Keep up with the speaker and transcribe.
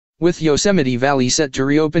With Yosemite Valley set to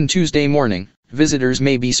reopen Tuesday morning, visitors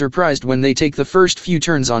may be surprised when they take the first few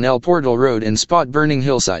turns on El Portal Road and spot burning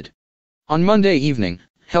hillside. On Monday evening,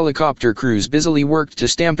 helicopter crews busily worked to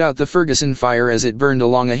stamp out the Ferguson fire as it burned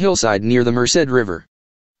along a hillside near the Merced River.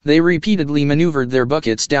 They repeatedly maneuvered their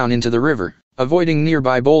buckets down into the river, avoiding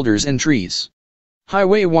nearby boulders and trees.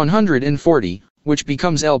 Highway 140, which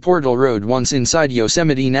becomes El Portal Road once inside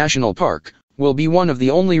Yosemite National Park, will be one of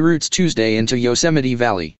the only routes Tuesday into Yosemite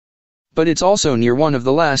Valley. But it's also near one of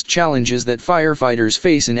the last challenges that firefighters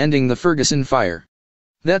face in ending the Ferguson fire.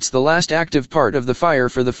 That's the last active part of the fire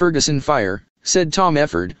for the Ferguson fire, said Tom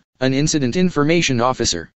Efford, an incident information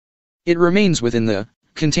officer. It remains within the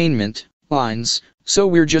containment lines, so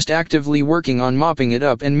we're just actively working on mopping it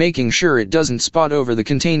up and making sure it doesn't spot over the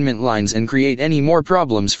containment lines and create any more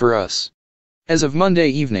problems for us. As of Monday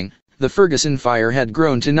evening, the Ferguson fire had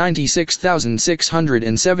grown to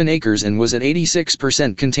 96,607 acres and was at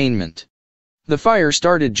 86% containment. The fire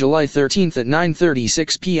started July 13 at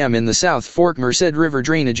 9:36 p.m. in the South Fork Merced River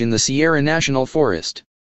drainage in the Sierra National Forest.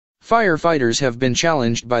 Firefighters have been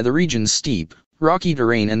challenged by the region's steep, rocky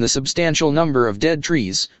terrain and the substantial number of dead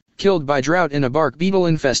trees, killed by drought and a bark beetle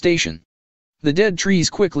infestation. The dead trees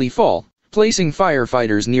quickly fall, placing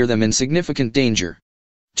firefighters near them in significant danger.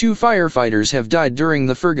 2 firefighters have died during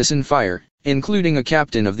the Ferguson fire, including a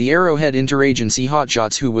captain of the Arrowhead Interagency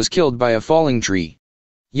Hotshots who was killed by a falling tree.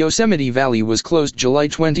 Yosemite Valley was closed July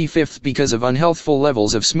 25 because of unhealthful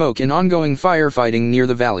levels of smoke and ongoing firefighting near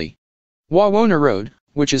the valley. Wawona Road,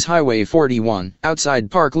 which is Highway 41, outside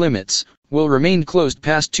park limits, will remain closed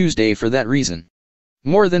past Tuesday for that reason.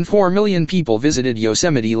 More than 4 million people visited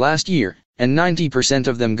Yosemite last year, and 90%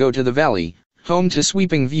 of them go to the valley, home to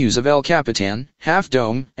sweeping views of El Capitan, Half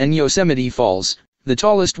Dome, and Yosemite Falls, the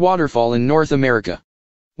tallest waterfall in North America.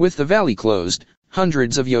 With the valley closed,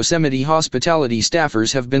 hundreds of Yosemite hospitality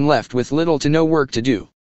staffers have been left with little to no work to do.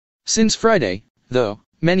 Since Friday, though,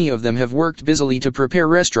 many of them have worked busily to prepare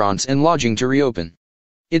restaurants and lodging to reopen.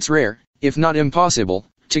 It's rare, if not impossible,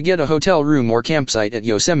 to get a hotel room or campsite at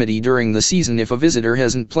Yosemite during the season if a visitor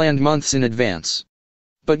hasn't planned months in advance.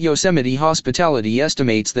 But Yosemite Hospitality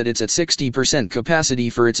estimates that it's at 60% capacity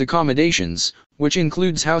for its accommodations, which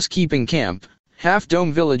includes housekeeping camp, Half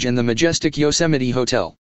Dome Village and the majestic Yosemite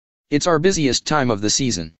Hotel. It's our busiest time of the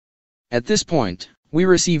season. At this point, we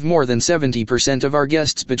receive more than 70% of our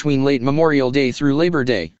guests between late Memorial Day through Labor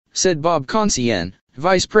Day, said Bob Consien,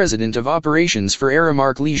 Vice President of Operations for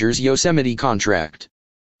Aramark Leisure's Yosemite contract.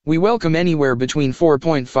 We welcome anywhere between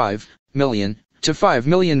 4.5 million to 5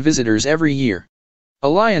 million visitors every year. A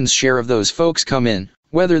lion's share of those folks come in,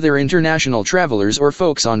 whether they're international travelers or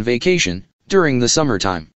folks on vacation, during the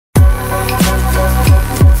summertime.